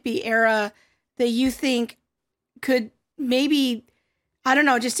the hippie era that you think could maybe, I don't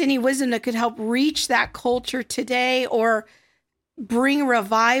know, just any wisdom that could help reach that culture today or bring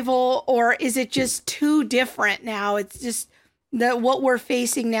revival, or is it just too different now? It's just that what we're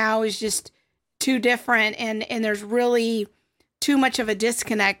facing now is just too different, and there's really too much of a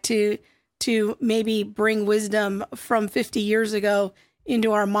disconnect to maybe bring wisdom from 50 years ago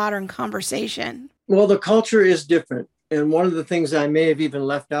into our modern conversation? Well, the culture is different. And one of the things I may have even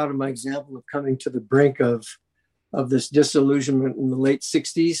left out of my example of coming to the brink of this disillusionment in the late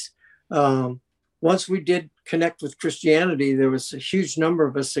 60s, once we did connect with Christianity, there was a huge number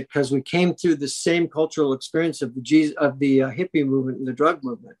of us because we came through the same cultural experience of the hippie movement and the drug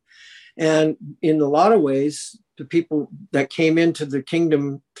movement. And in a lot of ways, the people that came into the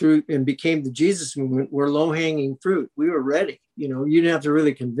kingdom through and became the Jesus movement were low-hanging fruit. We were ready. You didn't have to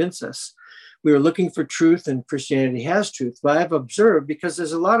really convince us. We were looking for truth, and Christianity has truth. But I've observed, because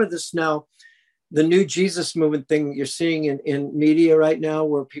there's a lot of this now, the new Jesus movement thing you're seeing in media right now,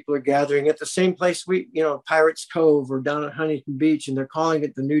 where people are gathering at the same place Pirates Cove or down at Huntington Beach, and they're calling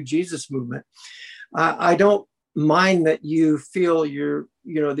it the new Jesus movement. I don't mind that you feel that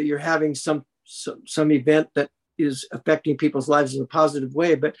you're having some event that is affecting people's lives in a positive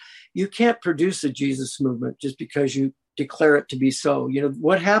way, but you can't produce a Jesus movement just because you declare it to be so.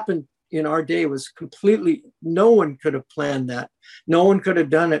 What happened in our day was completely, no one could have planned that. No one could have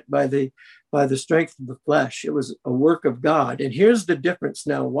done it by the strength of the flesh. It was a work of God. And here's the difference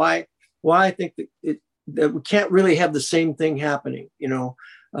now. Why I think that we can't really have the same thing happening,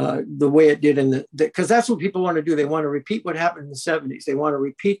 the way it did because that's what people want to do. They want to repeat what happened in the 70s. They want to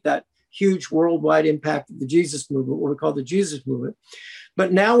repeat that huge worldwide impact of the Jesus movement, what we call the Jesus movement.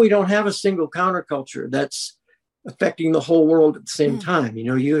 But now we don't have a single counterculture that's affecting the whole world at the same time.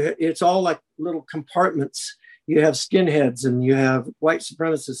 It's all like little compartments. You have skinheads, and you have white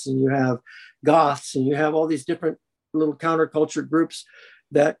supremacists, and you have goths, and you have all these different little counterculture groups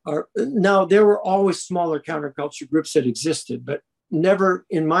that are now. There were always smaller counterculture groups that existed, but never,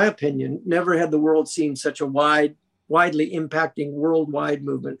 in my opinion, never had the world seen such a widely impacting worldwide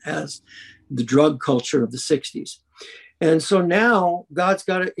movement as the drug culture of the 60s. And so now God's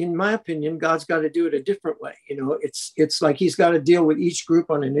got to, in my opinion, God's got to do it a different way. It's like he's got to deal with each group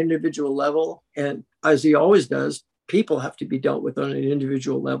on an individual level. And as he always does, people have to be dealt with on an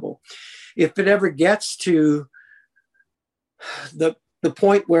individual level. If it ever gets to the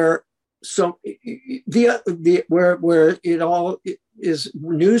point where where it all is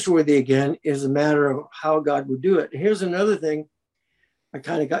newsworthy again is a matter of how God would do it. Here's another thing. I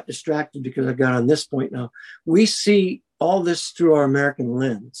kind of got distracted because I got on this point now. We see all this through our American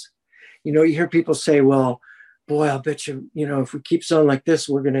lens. You hear people say, well, boy, I'll bet you, if we keep on like this,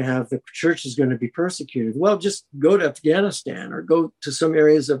 we're going to have, the church is going to be persecuted. Well, just go to Afghanistan or go to some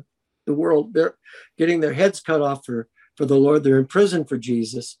areas of the world. They're getting their heads cut off for the Lord. They're in prison for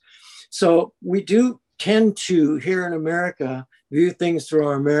Jesus. So we do tend to, here in America, view things through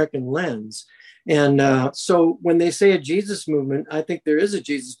our American lens. And so when they say a Jesus movement, I think there is a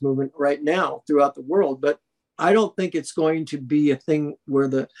Jesus movement right now throughout the world, but I don't think it's going to be a thing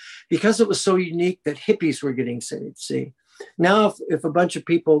where because it was so unique that hippies were getting saved. See, now if a bunch of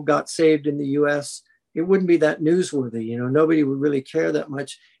people got saved in the US, it wouldn't be that newsworthy. Nobody would really care that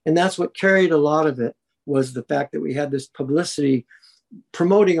much. And that's what carried a lot of it, was the fact that we had this publicity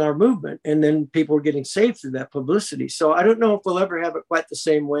promoting our movement, and then people were getting saved through that publicity. So I don't know if we'll ever have it quite the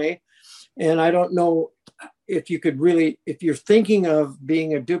same way. And I don't know if you could really, if you're thinking of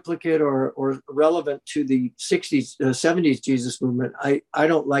being a duplicate or relevant to the 60s, 70s Jesus movement, I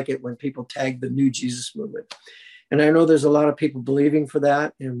don't like it when people tag the new Jesus movement. And I know there's a lot of people believing for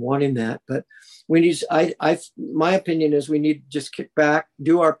that and wanting that, but we need, my opinion is we need to just kick back,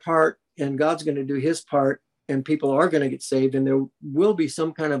 do our part, and God's going to do his part, and people are going to get saved, and there will be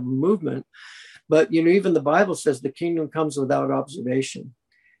some kind of movement. But, even the Bible says the kingdom comes without observation.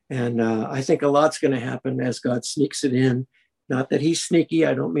 And I think a lot's going to happen as God sneaks it in. Not that he's sneaky,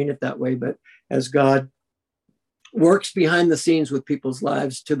 I don't mean it that way, but as God works behind the scenes with people's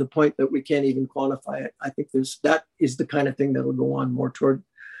lives to the point that we can't even quantify it. I think that is the kind of thing that will go on more toward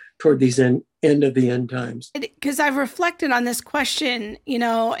these end of the end times. Because I've reflected on this question,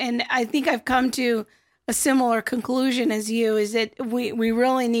 and I think I've come to a similar conclusion as you, is that we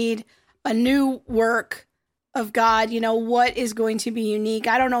really need a new work of God. What is going to be unique?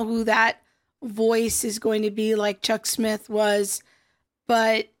 I don't know who that voice is going to be, like Chuck Smith was,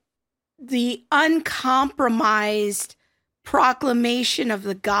 but the uncompromised proclamation of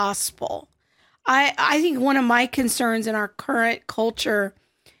the gospel. I think one of my concerns in our current culture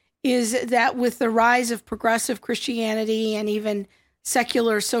is that with the rise of progressive Christianity and even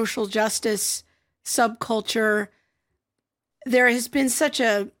secular social justice subculture, there has been such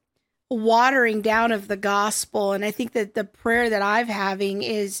a watering down of the gospel. And I think that the prayer that I'm having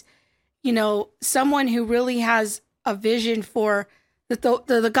is, someone who really has a vision for that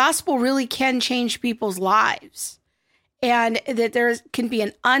the gospel really can change people's lives, and that there can be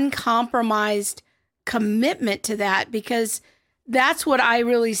an uncompromised commitment to that, because that's what I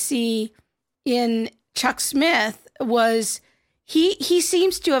really see in Chuck Smith. Was he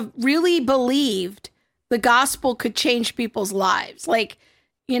seems to have really believed the gospel could change people's lives. Like,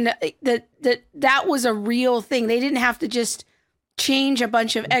 you know, that was a real thing. They didn't have to just change a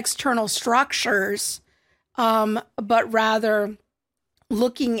bunch of external structures, but rather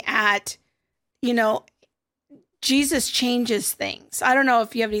looking at, you know, Jesus changes things. I don't know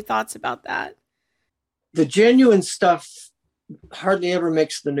if you have any thoughts about that. The genuine stuff hardly ever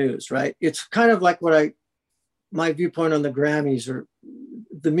makes the news, right? It's kind of like my viewpoint on the Grammys, or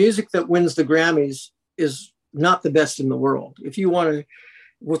the music that wins the Grammys is not the best in the world. If you want to,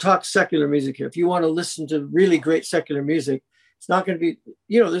 we'll talk secular music here. If you want to listen to really great secular music, it's not going to be,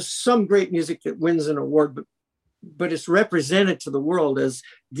 you know, there's some great music that wins an award, but it's represented to the world as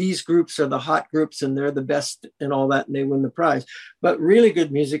these groups are the hot groups and they're the best and all that, and they win the prize. But really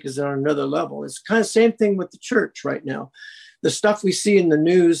good music is on another level. It's kind of same thing with the church right now. The stuff we see in the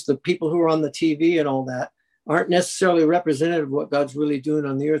news, the people who are on the TV and all that, aren't necessarily representative of what God's really doing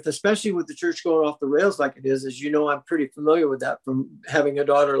on the earth, especially with the church going off the rails like it is. As you know, I'm pretty familiar with that from having a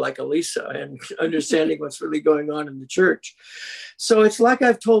daughter like Elisa and understanding what's really going on in the church. So it's like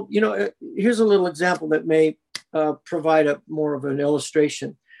I've told, you know, here's a little example that may provide a more of an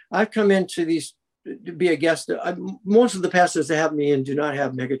illustration. I've come into these to be a guest. Most of the pastors that have me in do not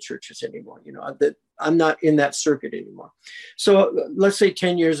have mega churches anymore. You know, that I'm not in that circuit anymore. So let's say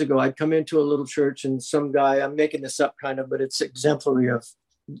 10 years ago, I'd come into a little church and some guy, I'm making this up kind of, but it's exemplary of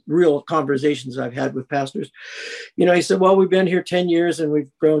real conversations I've had with pastors. You know, he said, well, we've been here 10 years and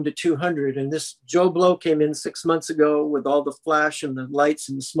we've grown to 200. And this Joe Blow came in 6 months ago with all the flash and the lights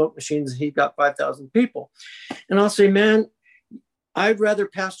and the smoke machines, and he got 5,000 people. And I'll say, man, I'd rather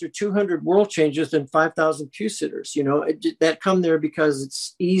pastor 200 world changers than 5,000 pew sitters. You know, that come there because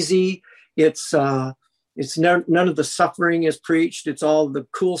it's easy. It's none of the suffering is preached. It's all the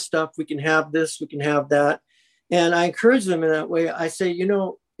cool stuff. We can have this, we can have that. And I encourage them in that way. I say, you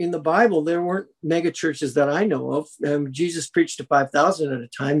know, in the Bible, there weren't mega churches that I know of. Jesus preached to 5,000 at a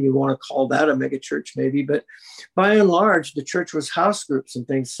time. You want to call that a mega church maybe, but by and large, the church was house groups and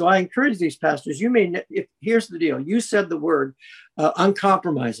things. So I encourage these pastors, here's the deal. You said the word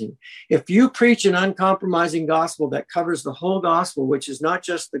uncompromising. If you preach an uncompromising gospel that covers the whole gospel, which is not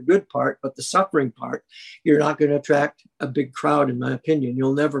just the good part, but the suffering part, you're not going to attract a big crowd, in my opinion.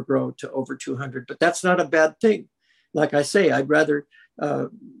 You'll never grow to over 200, but that's not a bad thing. Like I say, I'd rather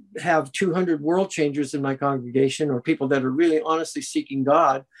have 200 world changers in my congregation, or people that are really honestly seeking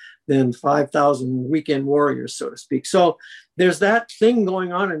God, than 5,000 weekend warriors, so to speak. So there's that thing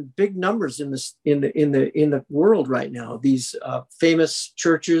going on in big numbers in the world right now. These famous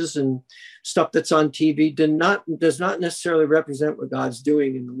churches and stuff that's on TV does not necessarily represent what God's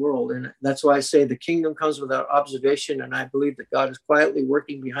doing in the world. And that's why I say the kingdom comes without observation. And I believe that God is quietly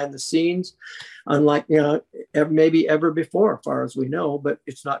working behind the scenes, unlike, you know, maybe ever before, as far as we know, but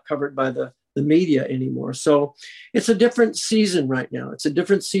it's not covered by the media anymore. So it's a different season right now. It's a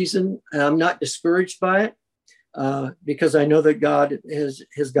different season. And I'm not discouraged by it because I know that God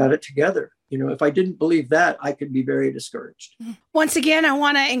has got it together. You know, if I didn't believe that, I could be very discouraged. Once again, I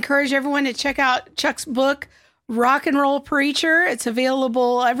want to encourage everyone to check out Chuck's book, Rock and Roll Preacher. It's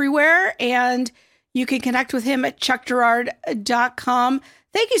available everywhere, and you can connect with him at chuckgerard.com.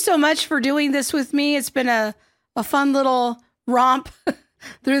 Thank you so much for doing this with me. It's been a fun little romp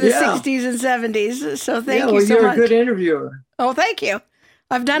through the 60s and 70s. So thank you so much. You're a good interviewer. Oh, thank you.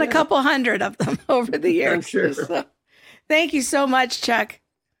 I've done a couple hundred of them over the years. I'm sure. So, thank you so much, Chuck.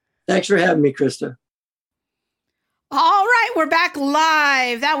 Thanks for having me, Krista. All right, we're back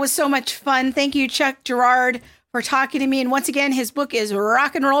live. That was so much fun. Thank you, Chuck Girard, for talking to me. And once again, his book is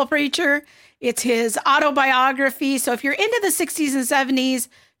Rock and Roll Preacher. It's his autobiography. So if you're into the 60s and 70s,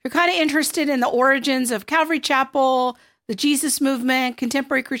 you're kind of interested in the origins of Calvary Chapel, the Jesus movement,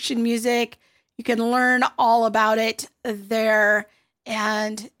 contemporary Christian music, you can learn all about it there.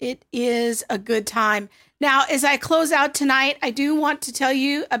 And it is a good time. Now, as I close out tonight, I do want to tell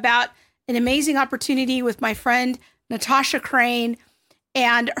you about an amazing opportunity with my friend, Natasha Crane,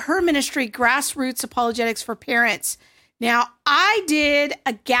 and her ministry, Grassroots Apologetics for Parents. Now, I did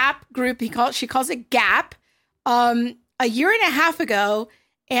a GAP group. She calls it GAP, a year and a half ago.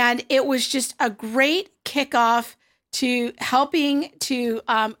 And it was just a great kickoff to helping to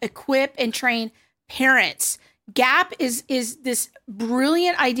equip and train parents. GAP is this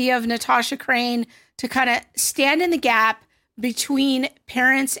brilliant idea of Natasha Crane to kind of stand in the gap between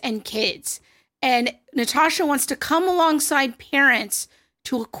parents and kids. And Natasha wants to come alongside parents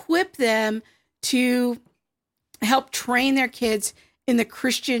to equip them to help train their kids in the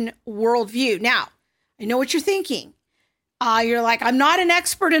Christian worldview. Now, I know what you're thinking. You're like, I'm not an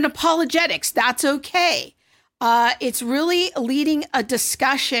expert in apologetics. That's okay. It's really leading a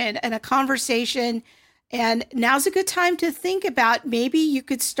discussion and a conversation. And now's a good time to think about maybe you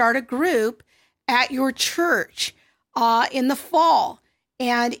could start a group at your church in the fall.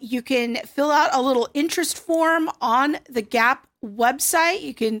 And you can fill out a little interest form on the GAP website.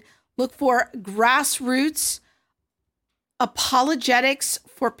 You can look for Grassroots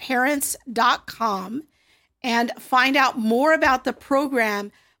apologeticsforparents.com and find out more about the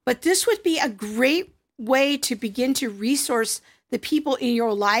program. But this would be a great way to begin to resource the people in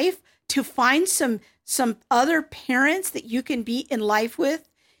your life, to find some other parents that you can be in life with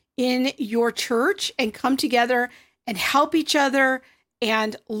in your church and come together and help each other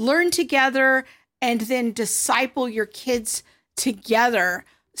and learn together and then disciple your kids together.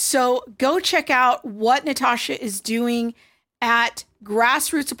 So go check out what Natasha is doing at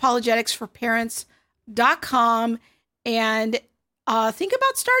grassrootsapologeticsforparents.com and think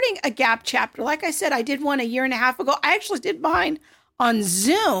about starting a GAP chapter. Like I said, I did one a year and a half ago. I actually did mine on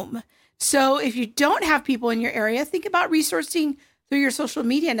Zoom. So if you don't have people in your area, think about resourcing through your social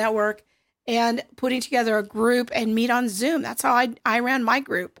media network and putting together a group and meet on Zoom. That's how I ran my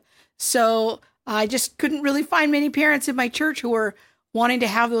group. So I just couldn't really find many parents in my church who were wanting to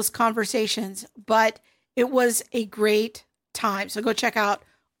have those conversations, but it was a great time. So go check out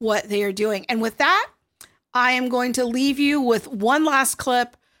what they are doing. And with that, I am going to leave you with one last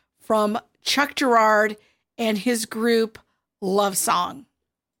clip from Chuck Girard and his group Love Song.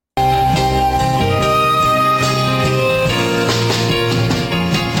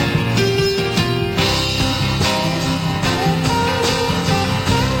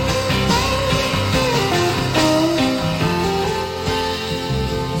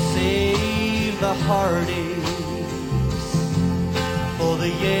 Save the heartaches for the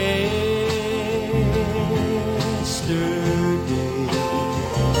yesterday.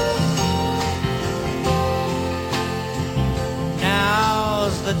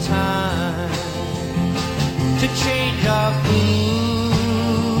 Now's the time to change our foolish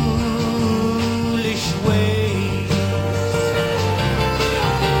ways.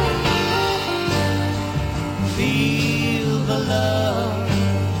 Feel the love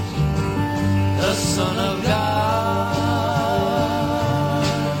the Son of God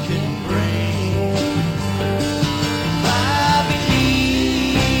can bring. By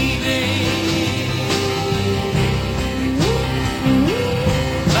believing,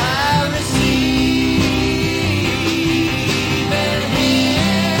 by receiving Him,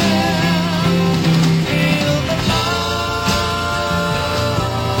 feel the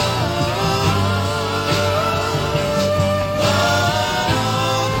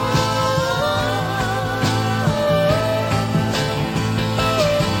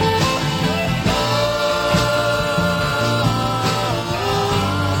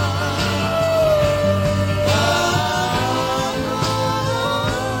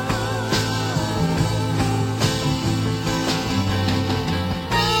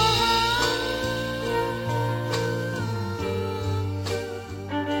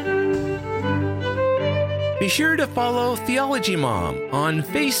Be sure to follow Theology Mom on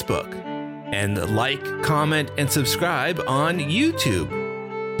Facebook and like, comment, and subscribe on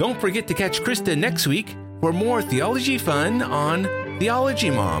YouTube. Don't forget to catch Krista next week for more theology fun on Theology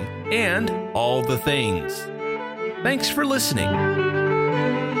Mom and all the things. Thanks for listening.